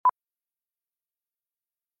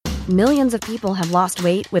Millions of people have lost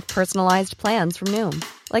weight with personalized plans from Noom.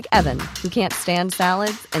 Like Evan, who can't stand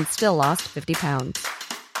salads and still lost 50 pounds.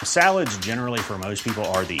 Salads generally for most people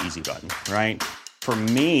are the easy button, right? For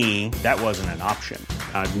me, that wasn't an option.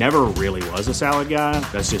 I never really was a salad guy.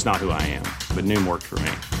 That's just not who I am. But Noom worked for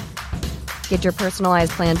me. Get your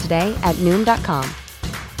personalized plan today at Noom.com.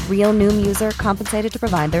 Real Noom user compensated to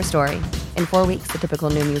provide their story. In 4 weeks, the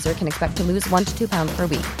typical Noom user can expect to lose 1 to 2 pounds per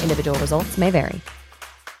week. Individual results may vary.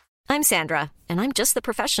 I'm Sandra, and I'm just the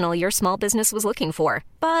professional your small business was looking for.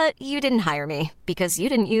 But you didn't hire me because you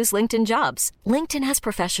didn't use LinkedIn Jobs. LinkedIn has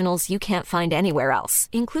professionals you can't find anywhere else,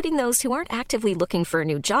 including those who aren't actively looking for a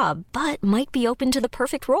new job, but might be open to the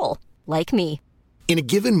perfect role, like me. In a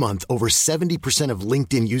given month, over 70% of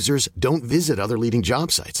LinkedIn users don't visit other leading job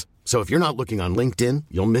sites. So if you're not looking on LinkedIn,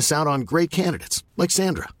 you'll miss out on great candidates like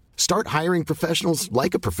Sandra. Start hiring professionals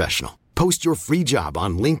like a professional. Post your free job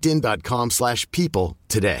on linkedin.com/people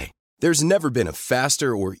today. There's never been a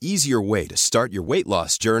faster or easier way to start your weight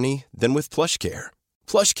loss journey than with PlushCare.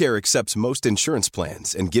 PlushCare accepts most insurance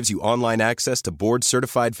plans and gives you online access to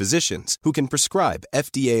board-certified physicians who can prescribe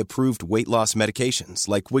FDA-approved weight loss medications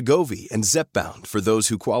like Wegovy and Zepbound for those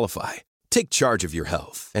who qualify. Take charge of your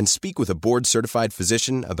health and speak with a board-certified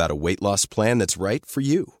physician about a weight loss plan that's right for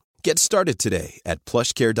you. Get started today at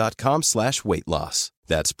plushcare.com/weight loss.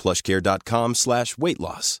 That's plushcare.com/weight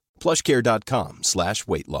loss.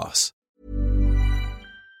 plushcare.com/weight loss.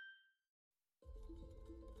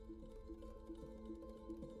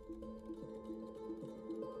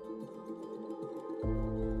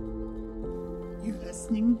 You're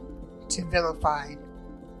listening to Vilified,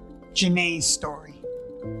 Janae's Story,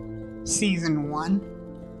 Season 1,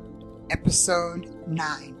 Episode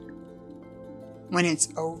 9. When it's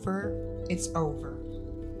over, it's over.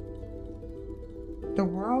 The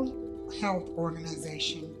World Health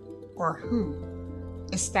Organization, or WHO,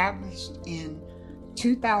 established in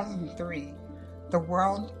 2003 the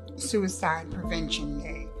World Suicide Prevention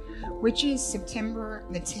Day, which is September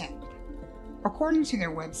the 10th. According to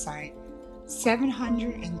their website,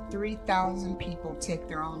 703,000 people take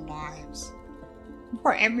their own lives.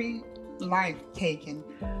 For every life taken,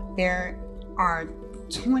 there are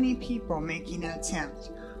 20 people making an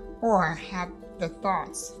attempt or have the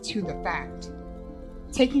thoughts to the fact.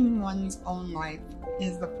 Taking one's own life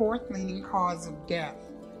is the fourth leading cause of death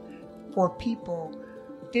for people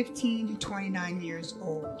 15 to 29 years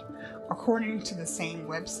old, according to the same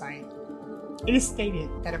website. It is stated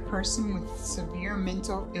that a person with severe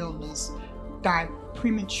mental illness died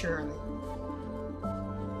prematurely.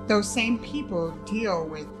 Those same people deal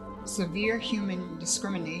with severe human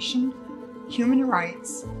discrimination, human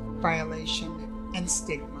rights violation, and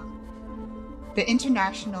stigma. The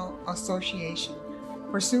International Association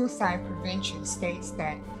for Suicide Prevention states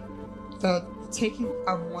that the taking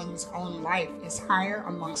of one's own life is higher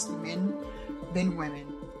amongst men than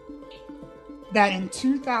women. That in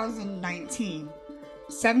 2019,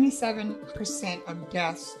 77% of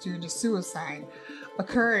deaths due to suicide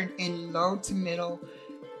occurred in low to middle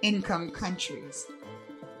income countries.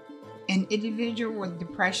 An individual with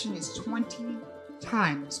depression is 20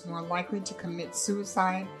 times more likely to commit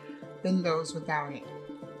suicide than those without it.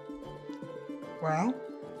 Well,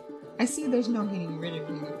 I see there's no getting rid of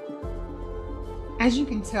you. As you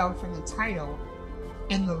can tell from the title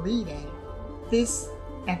and the lead-in, this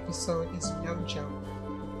episode is no joke.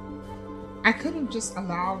 I could have just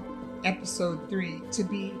allowed episode 3 to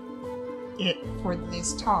be it for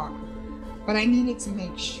this talk, but I needed to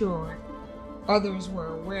make sure others were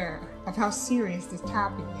aware of how serious this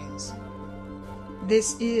topic is.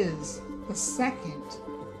 This is the second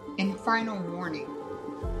and final warning.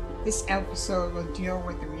 This episode will deal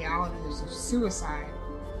with the realities of suicide,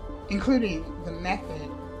 including the method,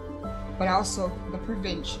 but also the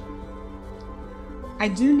prevention. I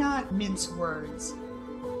do not mince words.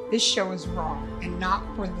 This show is raw, and not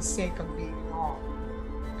for the sake of being raw.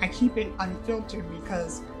 I keep it unfiltered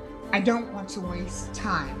because I don't want to waste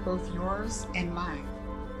time, both yours and mine.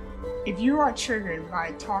 If you are triggered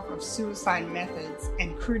by talk of suicide methods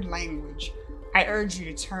and crude language, I urge you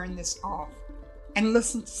to turn this off and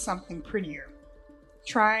listen to something prettier.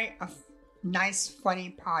 Try a nice,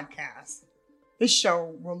 funny podcast. This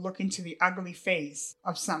show will look into the ugly face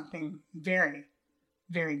of something very,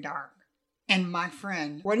 very dark. And my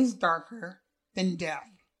friend, what is darker than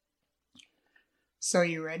death? So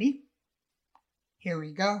you ready? Here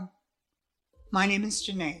we go. My name is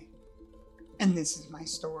Janae, and this is my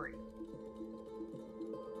story.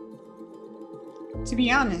 To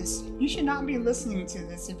be honest, you should not be listening to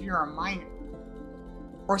this if you're a minor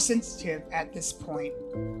or sensitive at this point.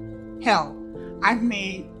 Hell, I've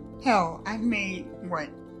made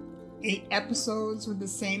 8 episodes with the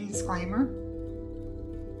same disclaimer?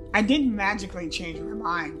 I didn't magically change my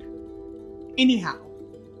mind. Anyhow,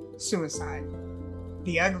 suicide,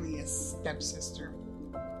 the ugliest stepsister.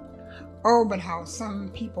 Oh, but how some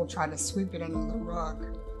people try to sweep it under the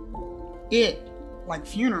rug. It, like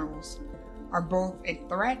funerals, are both a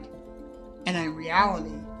threat and a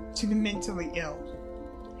reality to the mentally ill.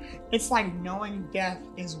 It's like knowing death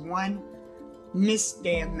is one missed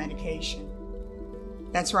day of medication.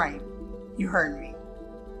 That's right, you heard me.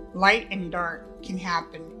 Light and dark can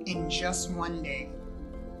happen in just one day.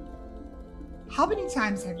 How many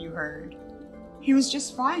times have you heard, "He was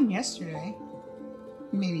just fine yesterday"?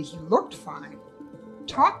 Maybe he looked fine,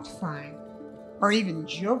 talked fine, or even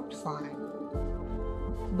joked fine.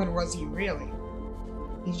 But was he really?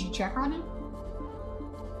 Did you check on him?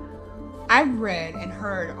 I've read and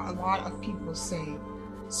heard a lot of people say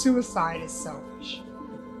suicide is selfish.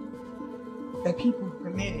 The people who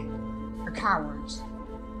commit it are cowards.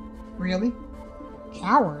 Really?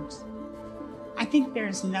 Cowards? I think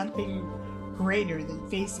there's nothing greater than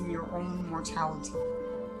facing your own mortality.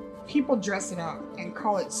 People dress it up and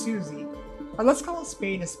call it Susie, but let's call a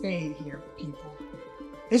spade here, people.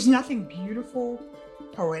 There's nothing beautiful,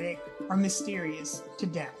 poetic, or mysterious to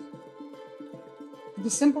death. The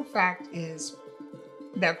simple fact is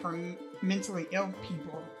that for mentally ill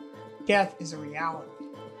people, death is a reality.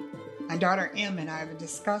 My daughter Em and I have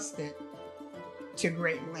discussed it to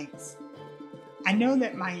great lengths. I know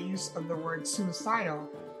that my use of the word suicidal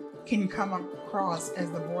can come across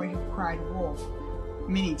as the boy who cried wolf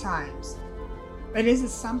many times, but it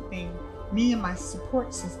is something me and my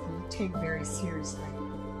support system take very seriously.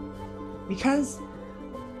 Because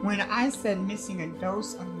when I said missing a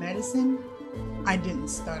dose of medicine, I didn't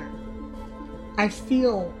stutter. I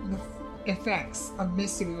feel the effects of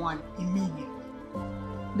missing one immediately.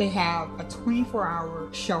 They have a 24-hour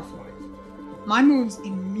shelf life. My moods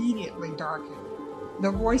immediately darken.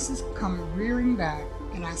 The voices come rearing back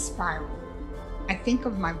and I spiral. I think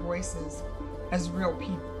of my voices as real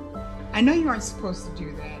people. I know you aren't supposed to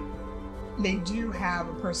do that. They do have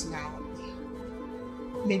a personality.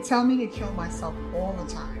 They tell me to kill myself all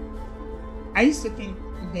the time. I used to think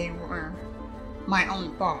they were my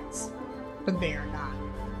own thoughts, but they are not.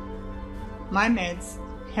 My meds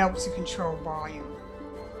help to control volume,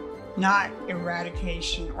 not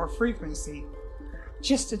eradication or frequency,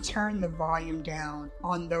 just to turn the volume down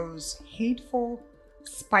on those hateful,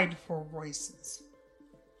 spiteful voices.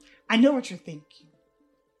 I know what you're thinking.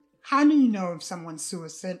 How do you know if someone's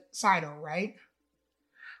suicidal, right?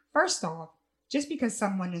 First off, just because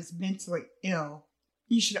someone is mentally ill,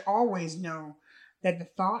 you should always know that the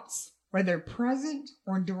thoughts, whether present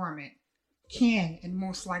or dormant, can and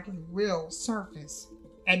most likely will surface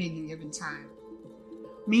at any given time.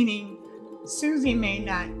 Meaning, Susie may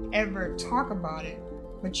not ever talk about it,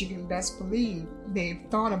 but you can best believe they've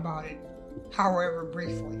thought about it, however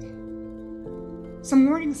briefly. Some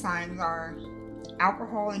warning signs are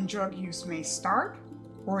alcohol and drug use may start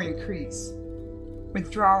or increase.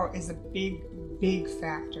 Withdrawal is a big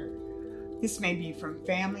factor. This may be from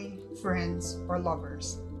family, friends, or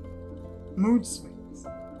lovers. Mood swings.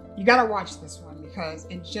 You gotta watch this one because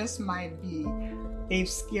it just might be they've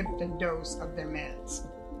skipped a dose of their meds.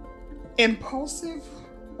 Impulsive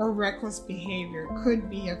or reckless behavior could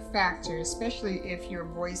be a factor, especially if you're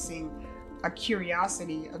voicing a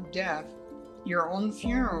curiosity of death, your own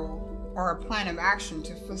funeral, or a plan of action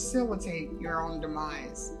to facilitate your own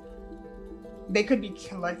demise. They could be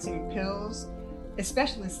collecting pills,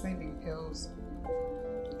 especially sleeping pills.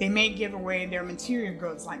 They may give away their material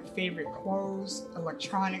goods like favorite clothes,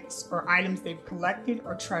 electronics, or items they've collected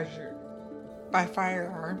or treasured. By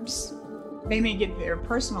firearms, they may get their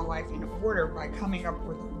personal life in order by coming up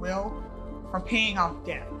with a will or paying off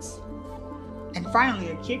debts. And finally,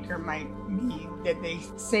 a kicker might be that they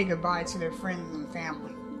say goodbye to their friends and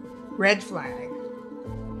family. Red flag.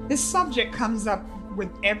 This subject comes up with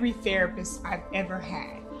every therapist I've ever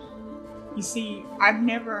had. You see, I've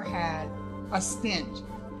never had a stint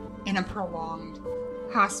in a prolonged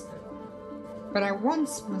hospital, but I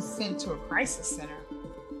once was sent to a crisis center.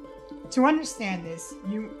 To understand this,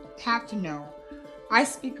 you have to know I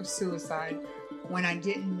speak of suicide when I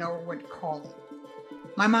didn't know what to call it.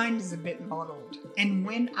 My mind is a bit muddled, and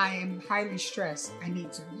when I am highly stressed, I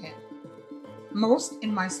need to vent. Most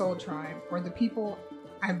in my soul tribe, or the people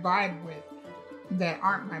I vibe with that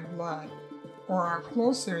aren't my blood or are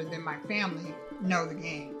closer than my family, know the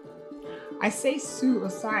game. I say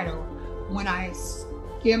suicidal when I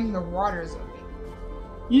skim the waters of it.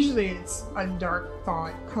 Usually it's a dark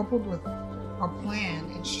thought coupled with a plan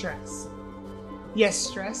and stress. Yes,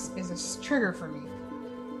 stress is a trigger for me.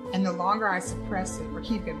 And the longer I suppress it or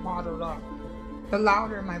keep it bottled up, the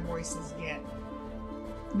louder my voices get.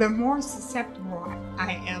 The more susceptible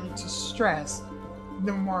I am to stress,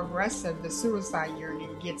 the more aggressive the suicide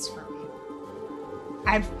yearning gets from me.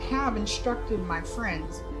 I have instructed my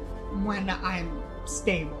friends when I'm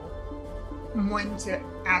stable, when to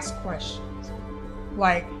ask questions.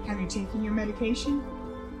 Like, have you taken your medication?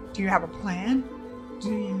 Do you have a plan? Do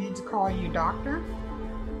you need to call your doctor?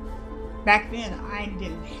 Back then, I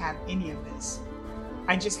didn't have any of this.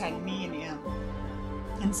 I just had me and him.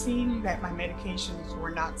 And seeing that my medications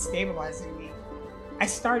were not stabilizing me, I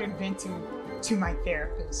started venting to my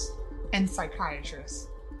therapist and psychiatrist.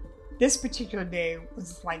 This particular day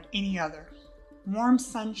was like any other. Warm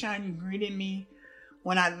sunshine greeted me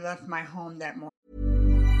when I left my home that morning.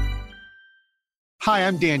 Hi,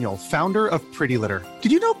 I'm Daniel, founder of Pretty Litter.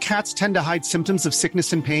 Did you know cats tend to hide symptoms of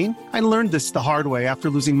sickness and pain? I learned this the hard way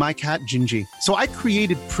after losing my cat, Gingy. So I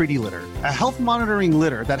created Pretty Litter, a health monitoring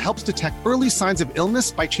litter that helps detect early signs of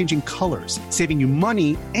illness by changing colors, saving you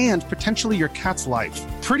money and potentially your cat's life.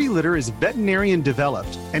 Pretty Litter is veterinarian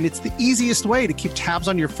developed, and it's the easiest way to keep tabs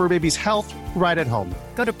on your fur baby's health right at home.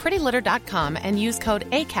 Go to prettylitter.com and use code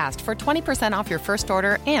ACAST for 20% off your first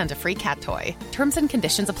order and a free cat toy. Terms and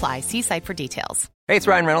conditions apply. See site for details. Hey, it's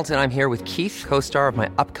Ryan Reynolds, and I'm here with Keith, co-star of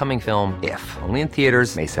my upcoming film, If, only in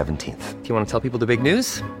theaters May 17th. Do you want to tell people the big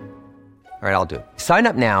news? All right, I'll do it. Sign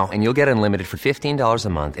up now and you'll get unlimited for $15 a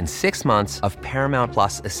month and 6 months of Paramount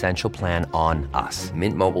Plus Essential Plan on us.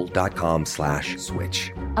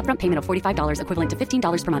 MintMobile.com/switch. Upfront payment of $45 equivalent to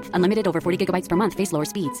 $15 per month. Unlimited over 40 gigabytes per month. Face lower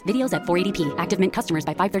speeds. Videos at 480p. Active Mint customers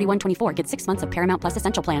by 531.24 get 6 months of Paramount Plus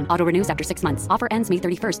Essential Plan. Auto renews after 6 months. Offer ends May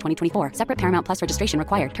 31st, 2024. Separate Paramount Plus registration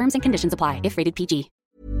required. Terms and conditions apply if rated PG.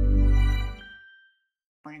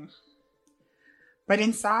 But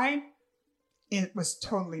inside, it was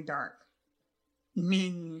totally dark.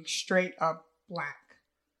 Meaning straight up black.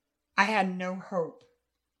 I had no hope.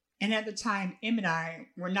 And at the time, Em and I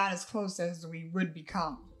were not as close as we would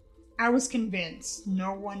become. I was convinced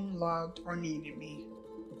no one loved or needed me.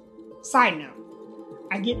 Side note,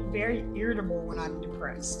 I get very irritable when I'm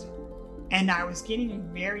depressed. And I was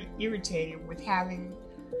getting very irritated with having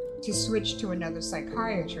to switch to another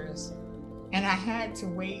psychiatrist. And I had to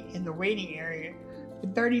wait in the waiting area for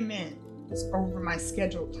 30 minutes over my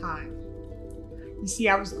scheduled time. You see,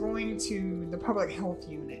 I was going to the public health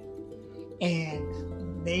unit,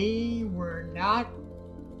 and they were not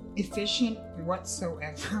efficient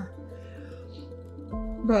whatsoever.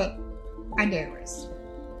 But I digress.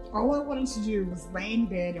 All I wanted to do was lay in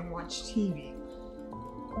bed and watch TV.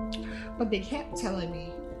 But they kept telling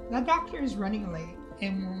me, the doctor is running late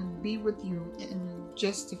and will be with you in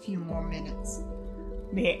just a few more minutes.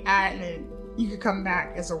 They added, you could come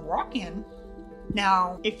back as a walk-in.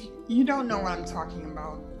 Now, if you don't know what I'm talking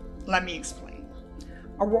about, let me explain.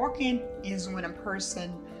 A walk-in is when a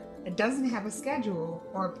person that doesn't have a schedule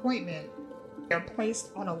or appointment, they're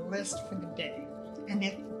placed on a list for the day. And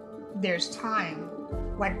if there's time,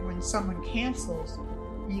 like when someone cancels,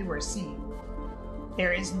 you are seen.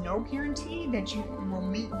 There is no guarantee that you will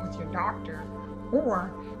meet with your doctor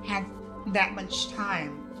or have that much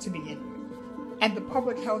time to begin with. At the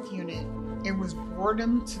public health unit, it was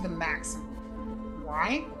boredom to the maximum.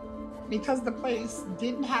 Why? Because the place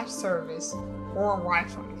didn't have service or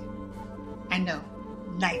Wi-Fi. I know,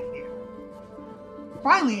 nightmare.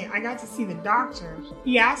 Finally, I got to see the doctor.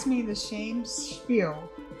 He asked me the same spiel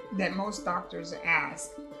that most doctors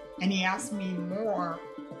ask, and he asked me more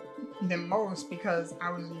than most because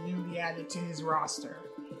I was newly added to his roster.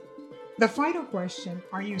 The final question,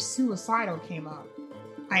 are you suicidal, came up.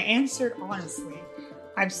 I answered honestly.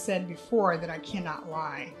 I've said before that I cannot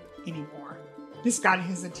lie anymore. This got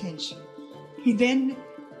his attention. He then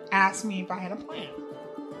asked me if I had a plan.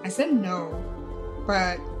 I said no,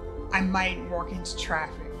 but I might walk into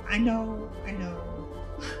traffic. I know.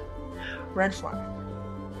 Red flag.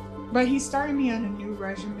 But he started me on a new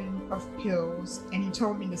regimen of pills, and he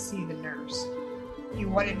told me to see the nurse. He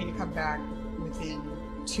wanted me to come back within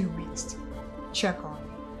 2 weeks to check on me.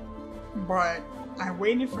 But I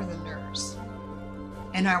waited for the nurse,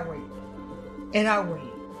 and I waited, and I waited.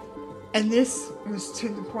 And this was to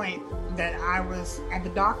the point that I was at the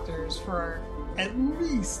doctor's for at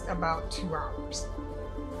least about 2 hours,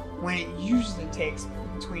 when it usually takes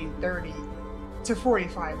between 30 to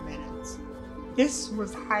 45 minutes. This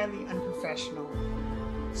was highly unprofessional,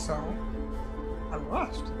 so I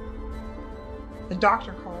left. The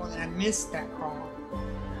doctor called and I missed that call.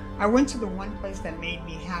 I went to the one place that made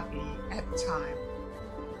me happy at the time,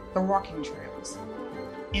 the walking trails.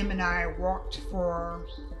 Em and I walked for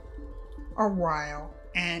a while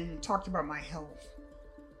and talked about my health.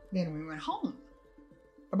 Then we went home.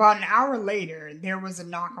 About an hour later, there was a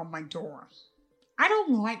knock on my door. I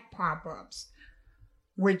don't like pop-ups,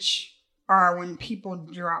 which are when people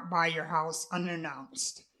drop by your house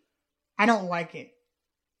unannounced. I don't like it.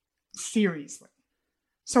 Seriously.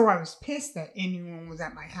 So I was pissed that anyone was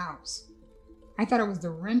at my house. I thought it was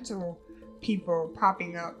the rental people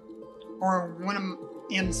popping up or one of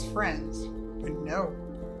M's friends. But no,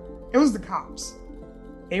 it was the cops.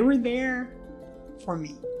 They were there for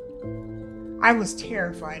me. I was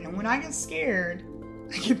terrified, and when I get scared,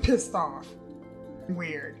 I get pissed off.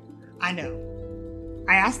 Weird, I know.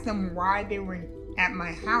 I asked them why they were at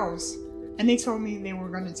my house, and they told me they were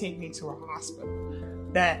going to take me to a hospital.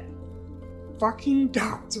 That fucking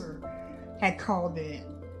doctor had called in.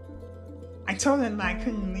 I told them I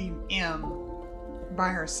couldn't leave M by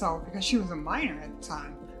herself because she was a minor at the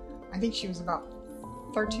time. I think she was about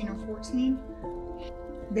 13 or 14.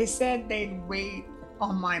 They said they'd wait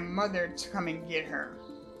on my mother to come and get her.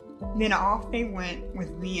 Then off they went with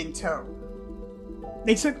me in tow.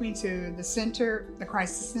 They took me to the center, the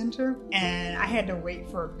crisis center, and I had to wait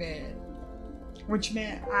for a bed, which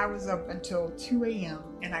meant I was up until 2 a.m.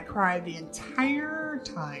 and I cried the entire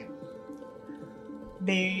time.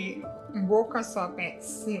 They woke us up at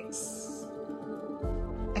 6,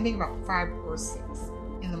 I think about 5 or 6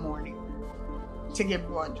 in the morning to get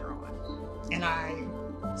blood drawn. And I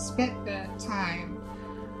spent that time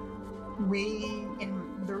waiting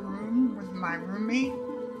in the room with my roommate,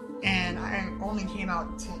 and I only came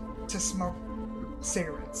out to smoke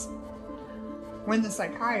cigarettes. When the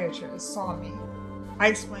psychiatrist saw me, I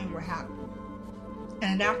explained what happened.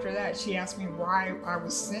 And after that, she asked me why I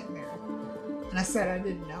was sitting there. And I said I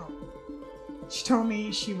didn't know. She told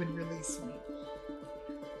me she would release me.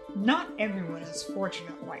 Not everyone is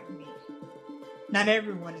fortunate like me. Not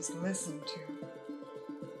everyone is listened to,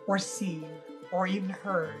 or seen, or even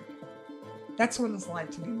heard. That's what it's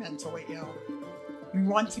like to be mentally ill. We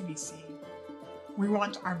want to be seen. We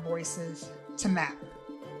want our voices to matter.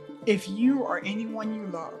 If you or anyone you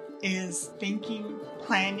love is thinking,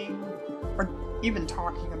 planning, or even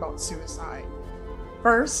talking about suicide,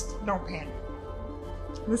 first, don't panic.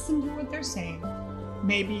 Listen to what they're saying.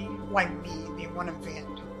 Maybe, like me, they want to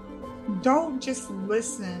vent. Don't just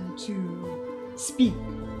listen to speak.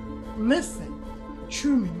 Listen.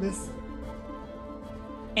 Truly listen.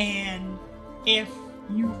 And if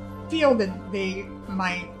you feel that they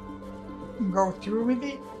might go through with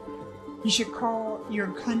it, you should call your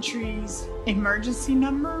country's emergency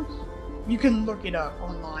number. You can look it up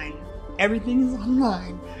online. Everything is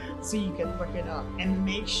online, so you can look it up and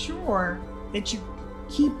make sure that you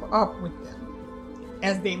keep up with them,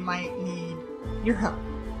 as they might need your help.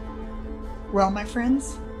 Well, my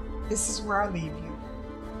friends, this is where I leave you.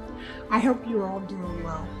 I hope you're all doing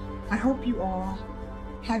well. I hope you all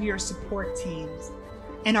have your support teams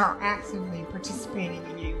and are actively participating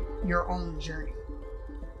in your own journey.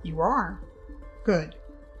 You are? Good.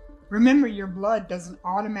 Remember, your blood doesn't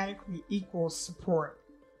automatically equal support.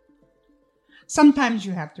 Sometimes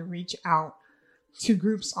you have to reach out to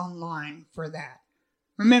groups online for that.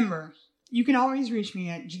 Remember, you can always reach me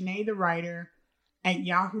at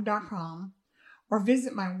JanaeTheWriter@yahoo.com or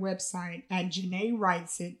visit my website at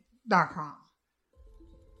JanaeWritesIt.com.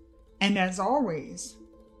 And as always,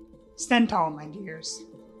 stand tall, my dears.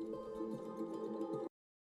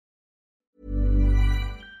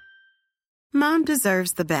 Mom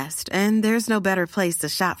deserves the best, and there's no better place to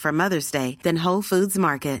shop for Mother's Day than Whole Foods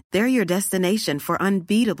Market. They're your destination for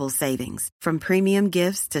unbeatable savings, from premium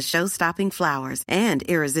gifts to show-stopping flowers and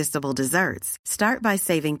irresistible desserts. Start by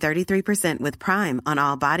saving 33% with Prime on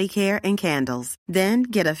all body care and candles. Then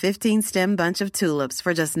get a 15-stem bunch of tulips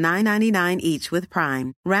for just $9.99 each with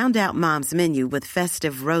Prime. Round out Mom's menu with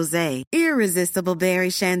festive rosé, irresistible berry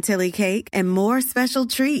chantilly cake, and more special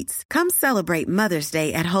treats. Come celebrate Mother's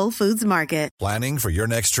Day at Whole Foods Market. Planning for your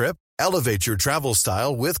next trip? Elevate your travel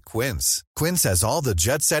style with Quince. Quince has all the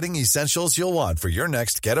jet-setting essentials you'll want for your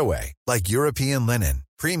next getaway, like European linen,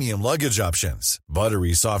 premium luggage options,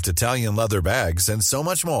 buttery soft Italian leather bags, and so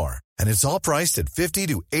much more. And it's all priced at 50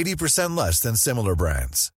 to 80% less than similar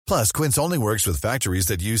brands. Plus, Quince only works with factories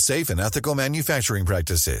that use safe and ethical manufacturing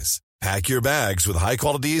practices. Pack your bags with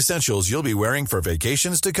high-quality essentials you'll be wearing for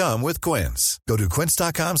vacations to come with Quince. Go to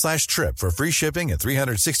quince.com/trip for free shipping and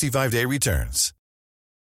 365-day returns.